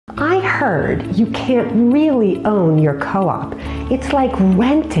heard, you can't really own your co-op. It's like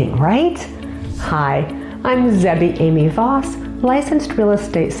renting, right? Hi, I'm Zebby Amy Voss, licensed real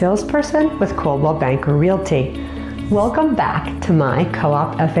estate salesperson with Coldwell Banker Realty. Welcome back to my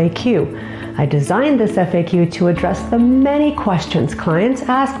Co-op FAQ. I designed this FAQ to address the many questions clients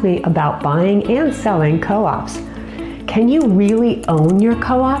ask me about buying and selling co-ops. Can you really own your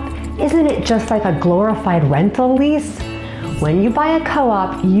co-op? Isn't it just like a glorified rental lease? When you buy a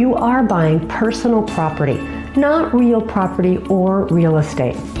co-op, you are buying personal property, not real property or real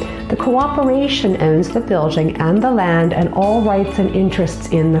estate. The cooperation owns the building and the land and all rights and interests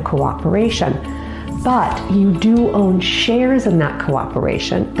in the cooperation. But you do own shares in that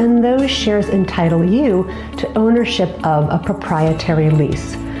cooperation, and those shares entitle you to ownership of a proprietary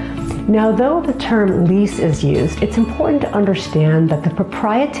lease. Now, though the term lease is used, it's important to understand that the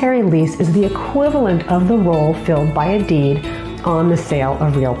proprietary lease is the equivalent of the role filled by a deed on the sale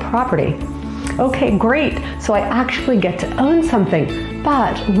of real property. Okay, great, so I actually get to own something,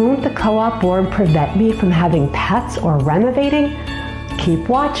 but won't the co-op board prevent me from having pets or renovating? Keep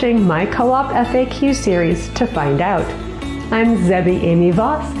watching my Co-op FAQ series to find out. I'm Zebby Amy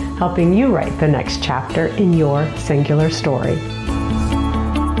Voss, helping you write the next chapter in your singular story.